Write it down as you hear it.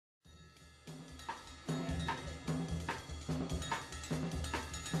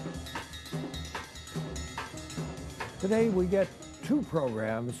Today we get two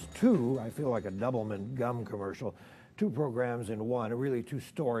programs, I feel like a Doublemint gum commercial, two programs in one, really two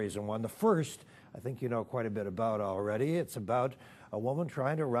stories in one. The first, I think you know quite a bit about already. It's about a woman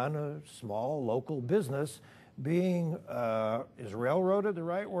trying to run a small local business being, is railroaded the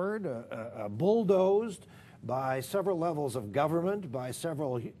right word, bulldozed by several levels of government, by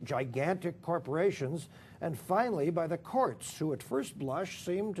several gigantic corporations, and finally by the courts, who at first blush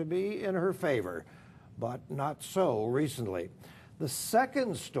seem to be in her favor, but not so recently. The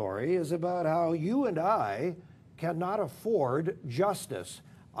second story is about how you and I cannot afford justice.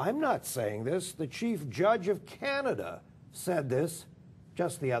 I'm not saying this. The Chief Judge of Canada said this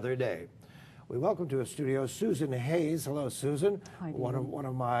just the other day. We welcome to a studio Susan Hayes. Hello, Susan. Hi, one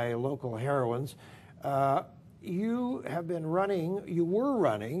of my local heroines. You were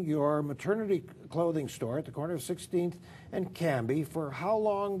running your maternity clothing store at the corner of 16th and Cambie for how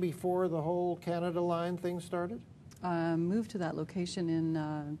long before the whole Canada Line thing started? Moved to that location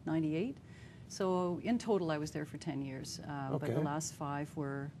in '98. So in total I was there for 10 years, Okay. but the last 5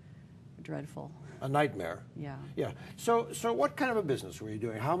 were dreadful. A nightmare. Yeah. Yeah. So what kind of a business were you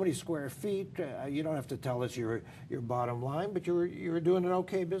doing? How many square feet? You don't have to tell us your bottom line, but you were doing an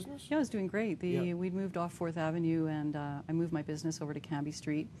okay business? Yeah, I was doing great. Yeah. We'd moved off 4th Avenue, and I moved my business over to Cambie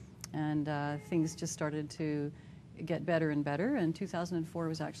Street, and things just started to get better and better, and 2004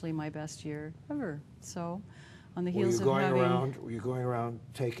 was actually my best year ever. So on the heels of having... Were you going around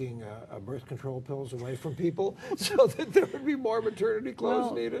taking birth control pills away from people so that there would be more maternity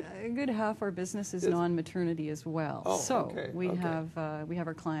clothes needed? A good half our business is non-maternity as well. Oh, so okay, we have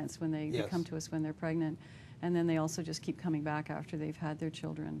our clients when they come to us when they're pregnant, and then they also just keep coming back after they've had their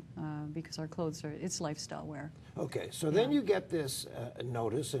children because our clothes it's lifestyle wear. Okay, so then you get this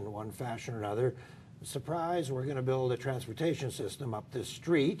notice in one fashion or another. Surprise, we're going to build a transportation system up this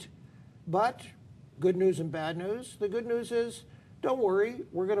street, but good news and bad news. The good news is, don't worry,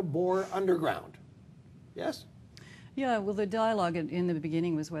 we're going to bore underground. Yes? Yeah, well, the dialogue in the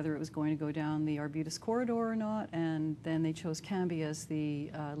beginning was whether it was going to go down the Arbutus corridor or not, and then they chose Cambie as the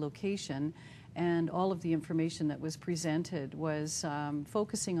location, and all of the information that was presented was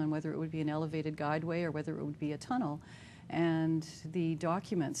focusing on whether it would be an elevated guideway or whether it would be a tunnel. And the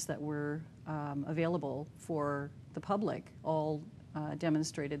documents that were available for the public all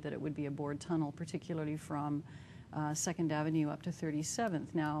demonstrated that it would be a bored tunnel, particularly from 2nd Avenue up to 37th.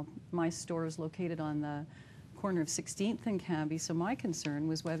 Now, my store is located on the corner of 16th and Cambie, so my concern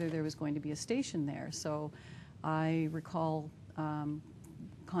was whether there was going to be a station there. So I recall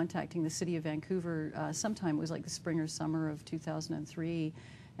contacting the City of Vancouver sometime, it was like the spring or summer of 2003,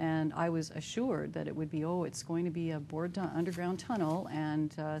 and I was assured that it would be, it's going to be a bored underground tunnel,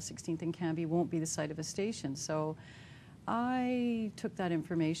 and 16th and Cambie won't be the site of a station. So I took that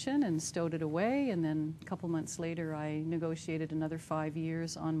information and stowed it away, and then a couple months later I negotiated another 5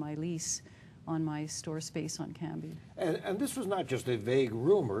 years on my lease on my store space on Cambie. And this was not just a vague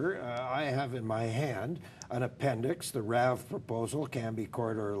rumor. I have in my hand an appendix, the RAV proposal, Cambie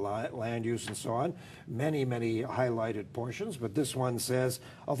corridor land use and so on, many highlighted portions, but this one says,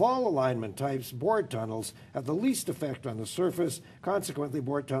 of all alignment types, bored tunnels have the least effect on the surface. Consequently,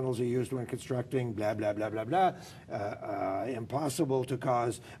 bored tunnels are used when constructing blah, blah, blah, blah, blah, impossible to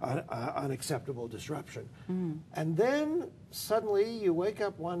cause unacceptable disruption. And then suddenly you wake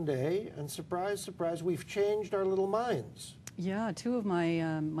up one day and surprise, surprise, we've changed our little minds. Yeah, 2 of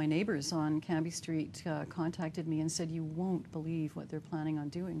my my neighbors on Cambie Street contacted me and said, you won't believe what they're planning on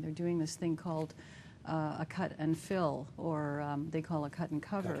doing. They're doing this thing called a cut and fill, or they call a cut and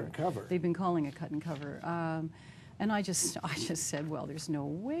cover. Cut and cover. They've been calling it cut and cover. And I just said, well, there's no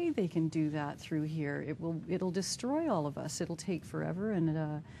way they can do that through here. It'll destroy all of us. It'll take forever.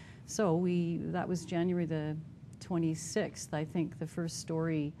 And so that was January the 26th, I think, the first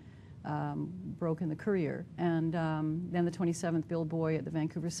story broke in the Courier. And then the 27th, Bill Boy at the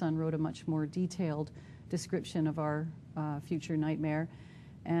Vancouver Sun wrote a much more detailed description of our future nightmare.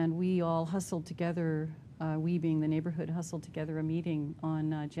 And we all hustled together, we being the neighborhood, hustled together a meeting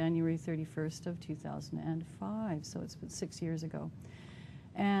on January 31st of 2005. So it's been 6 years ago.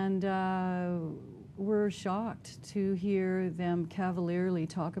 And we're shocked to hear them cavalierly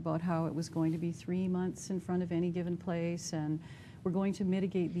talk about how it was going to be 3 months in front of any given place, and we're going to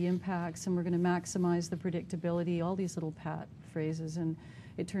mitigate the impacts, and we're going to maximize the predictability, all these little pat phrases, and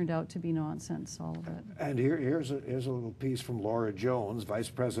it turned out to be nonsense, all of it. And here's a little piece from Laura Jones, Vice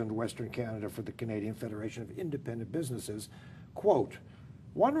President of Western Canada for the Canadian Federation of Independent Businesses. Quote,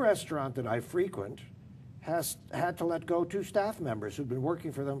 one restaurant that I frequent has had to let go 2 staff members who've been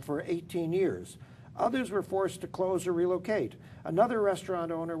working for them for 18 years. Others were forced to close or relocate. Another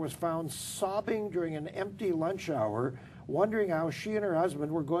restaurant owner was found sobbing during an empty lunch hour, wondering how she and her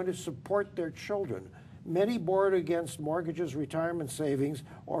husband were going to support their children. Many borrowed against mortgages, retirement savings,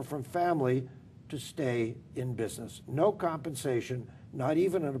 or from family to stay in business. No compensation, not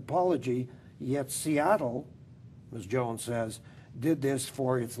even an apology, yet Seattle, Ms. Jones says, did this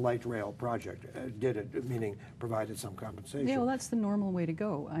for its light rail project. Did it, meaning provided some compensation. Yeah, well, that's the normal way to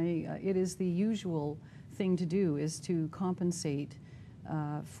go. It is the usual thing to do, is to compensate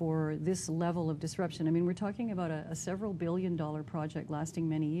for this level of disruption. I mean, we're talking about a several billion-dollar project lasting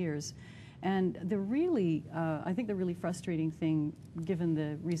many years. And the really, I think the really frustrating thing, given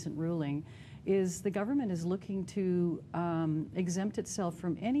the recent ruling, is the government is looking to exempt itself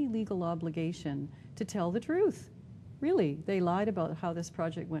from any legal obligation to tell the truth. Really, they lied about how this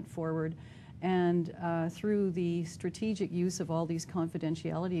project went forward, and through the strategic use of all these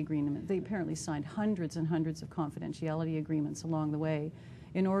confidentiality agreements, they apparently signed hundreds and hundreds of confidentiality agreements along the way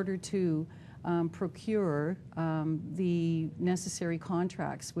in order to procure the necessary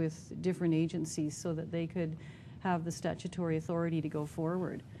contracts with different agencies so that they could have the statutory authority to go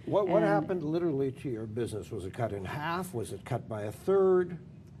forward. What happened literally to your business? Was it cut in half? Was it cut by a third?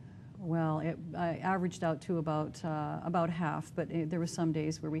 Well, it averaged out to about half, but there were some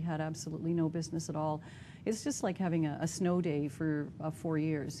days where we had absolutely no business at all. It's just like having a snow day for 4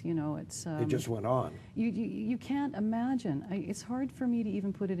 years. You know, it's it just went on. You can't imagine. It's hard for me to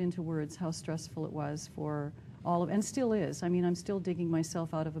even put it into words how stressful it was for all of, and still is. I mean, I'm still digging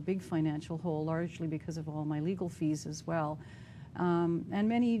myself out of a big financial hole, largely because of all my legal fees as well. And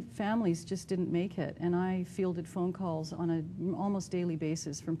many families just didn't make it, and I fielded phone calls on an almost daily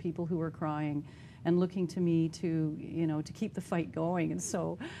basis from people who were crying and looking to me to, you know, to keep the fight going. And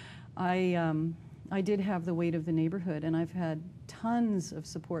so I did have the weight of the neighborhood, and I've had tons of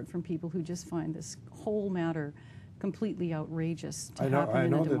support from people who just find this whole matter completely outrageous to happen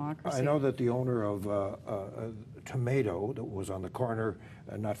in a democracy. I know that the owner of Tomato that was on the corner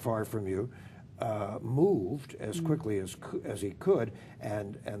not far from you moved as quickly as he could,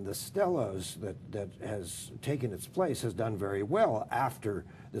 and the Stella's that has taken its place has done very well after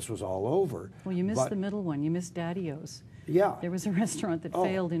this was all over. Well, you missed the middle one. You missed Daddy-O's. Yeah. There was a restaurant that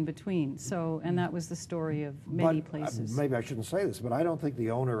failed in between, so, and that was the story of many places. Maybe I shouldn't say this, but I don't think the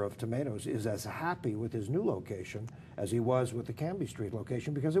owner of Tomatoes is as happy with his new location as he was with the Cambie Street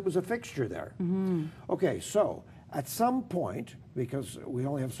location, because it was a fixture there. Okay, so at some point, because we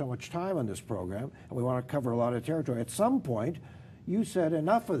only have so much time on this program, and we want to cover a lot of territory, at some point, you said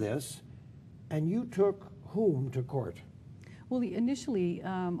enough of this, and you took whom to court? Well, initially,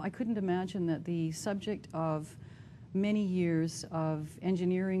 I couldn't imagine that the subject of many years of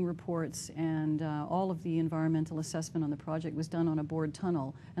engineering reports and all of the environmental assessment on the project was done on a bored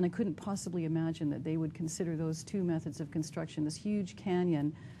tunnel, and I couldn't possibly imagine that they would consider those two methods of construction, this huge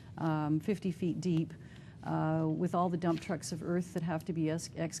canyon, 50 feet deep, with all the dump trucks of earth that have to be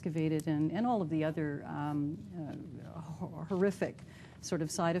excavated, and all of the other horrific sort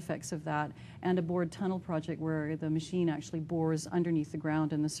of side effects of that, and a bored tunnel project where the machine actually bores underneath the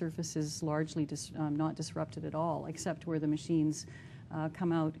ground and the surface is largely not disrupted at all, except where the machines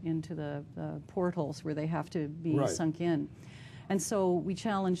come out into the portholes where they have to be sunk in. And so we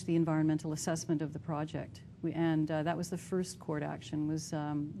challenged the environmental assessment of the project. That was the first court action,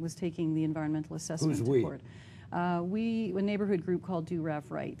 was taking the environmental assessment to court. A neighborhood group called Do Rav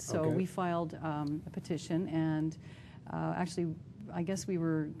Right. So we filed a petition, and actually I guess we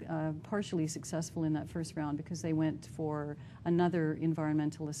were partially successful in that first round because they went for another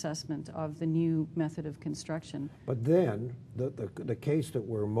environmental assessment of the new method of construction. But then the case that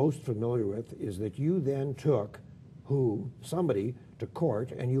we're most familiar with is that you then took somebody to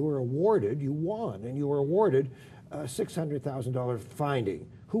court, and you were awarded, you won, and you were awarded a $600,000 finding.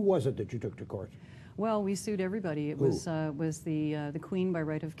 Who was it that you took to court? Well, we sued everybody. It was the Queen by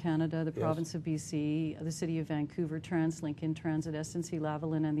right of Canada, the province of BC, the City of Vancouver, TransLink, Intransit,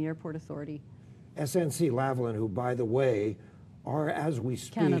 SNC-Lavalin, and the Airport Authority. SNC-Lavalin, who, by the way, are, as we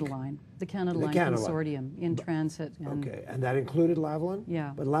speak... Canada Line, the Canada Line Consortium, Intransit. Okay, and that included Lavalin?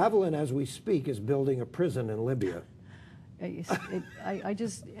 Yeah. But Lavalin, as we speak, is building a prison in Libya. I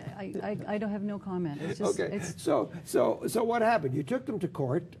don't have no comment. It's just, okay, so what happened? You took them to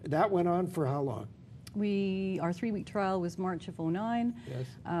court. That went on for how long? Our 3-week trial was March of '09.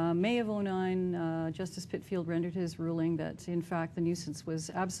 Yes. May of '09, Justice Pitfield rendered his ruling that, in fact, the nuisance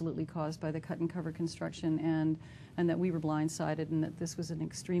was absolutely caused by the cut-and-cover construction, and that we were blindsided, and that this was an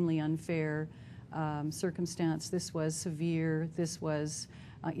extremely unfair circumstance. This was severe. This was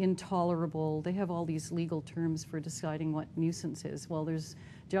intolerable. They have all these legal terms for deciding what nuisance is. Well, there's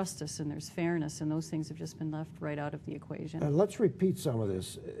justice and there's fairness, and those things have just been left right out of the equation. And let's repeat some of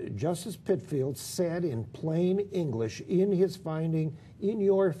this. Justice Pitfield said in plain English in his finding in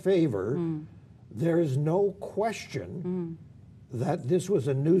your favor, there is no question that this was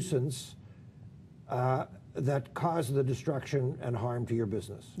a nuisance that caused the destruction and harm to your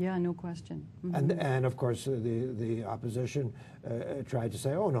business. Yeah, no question. And of course, the opposition tried to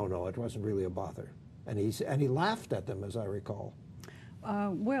say, oh, no, it wasn't really a bother. And he laughed at them, as I recall.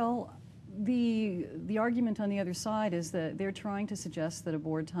 Well, the argument on the other side is that they're trying to suggest that a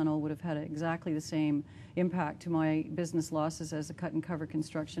bored tunnel would have had exactly the same impact to my business losses as a cut and cover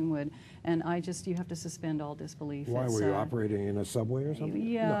construction would, and you have to suspend all disbelief. Why, were you operating in a subway or something?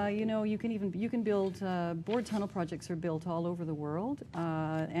 Yeah, no. you know, you can build, bored tunnel projects are built all over the world,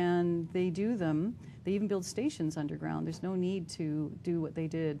 and they do them. They even build stations underground. There's no need to do what they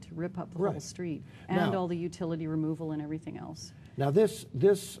did to rip up the whole street and all the utility removal and everything else. Now this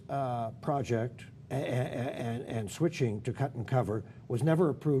project and switching to cut and cover was never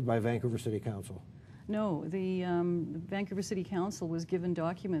approved by Vancouver City Council. No, the Vancouver City Council was given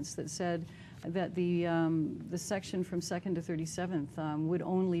documents that said that the section from 2nd to 37th would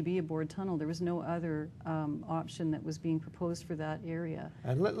only be a bored tunnel. There was no other option that was being proposed for that area.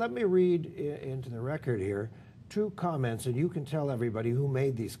 And let me read into the record here 2 comments, and you can tell everybody who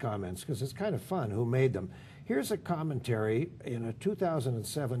made these comments, because it's kind of fun who made them. Here's a commentary in a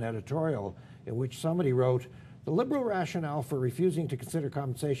 2007 editorial in which somebody wrote, "The Liberal rationale for refusing to consider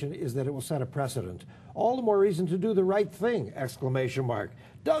compensation is that it will set a precedent. All the more reason to do the right thing!" Exclamation mark.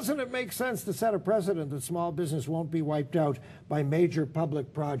 Doesn't it make sense to set a precedent that small business won't be wiped out by major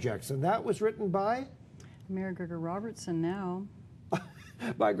public projects? And that was written by? Mayor Gregor Robertson now.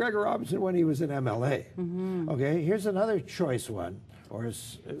 By Gregor Robertson when he was in MLA. Okay, here's another choice one, or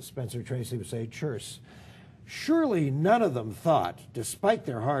as Spencer Tracy would say, choice. Surely none of them thought, despite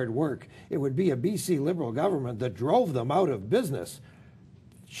their hard work, it would be a BC Liberal government that drove them out of business.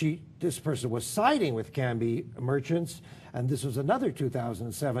 This person was siding with Cambie merchants, and this was another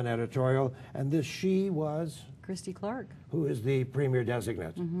 2007 editorial, and this she was? Christy Clark. Who is the Premier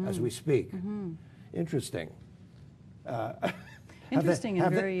Designate as we speak. Interesting. Interesting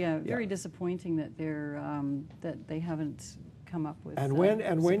and very disappointing that that they haven't come up with. And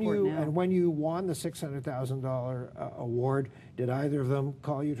when you won the $600,000 award, did either of them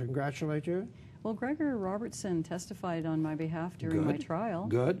call you to congratulate you? Well, Gregor Robertson testified on my behalf during my trial.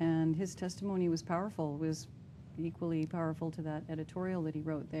 Good. And his testimony was powerful. Was equally powerful to that editorial that he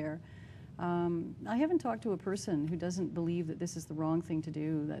wrote there. I haven't talked to a person who doesn't believe that this is the wrong thing to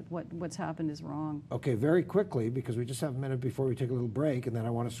do, that what's happened is wrong. Okay, very quickly, because we just have a minute before we take a little break, and then I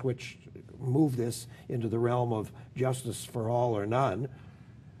want to move this into the realm of justice for all or none.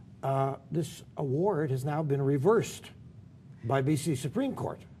 This award has now been reversed by BC Supreme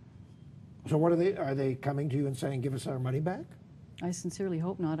Court. So what are they coming to you and saying, give us our money back? I sincerely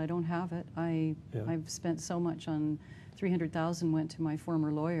hope not. I don't have it. I've spent so much on $300,000 went to my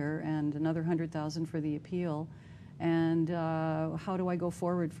former lawyer, and another $100,000 for the appeal. And how do I go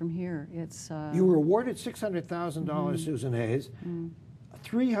forward from here? You were awarded $600,000, Susan Hayes.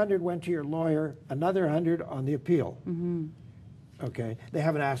 $300 went to your lawyer, another $100 on the appeal. Okay, they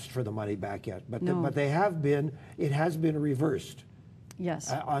haven't asked for the money back yet, but but they have been. It has been reversed.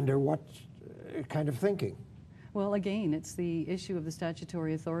 Yes. Under what kind of thinking? Well, again, it's the issue of the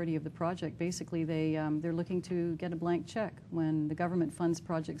statutory authority of the project. Basically, they're looking to get a blank check. When the government funds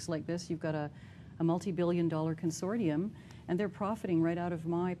projects like this, you've got a multi-billion-dollar consortium, and they're profiting right out of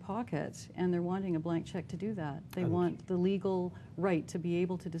my pocket, and they're wanting a blank check to do that. They want the legal right to be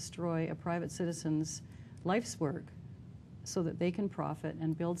able to destroy a private citizen's life's work so that they can profit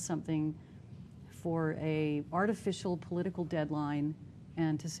and build something for a artificial political deadline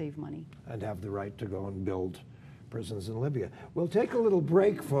and to save money. And have the right to go and build prisons in Libya. We'll take a little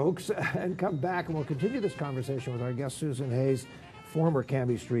break, folks, and come back, and we'll continue this conversation with our guest, Susan Hayes, former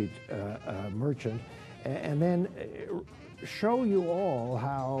Cambie Street merchant, and then show you all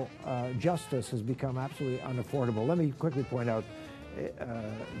how justice has become absolutely unaffordable. Let me quickly point out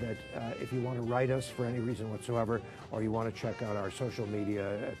that if you want to write us for any reason whatsoever, or you want to check out our social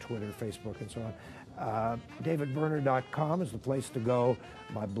media, Twitter, Facebook, and so on, davidberner.com is the place to go.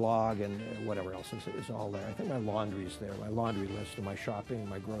 My blog and whatever else is all there. I think my laundry's there, my laundry list and my shopping,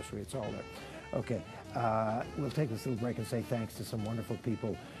 my grocery, it's all there. Okay, we'll take this little break and say thanks to some wonderful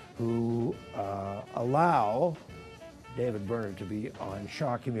people who allow David Berner to be on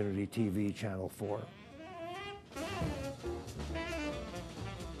Shaw Community TV, Channel 4.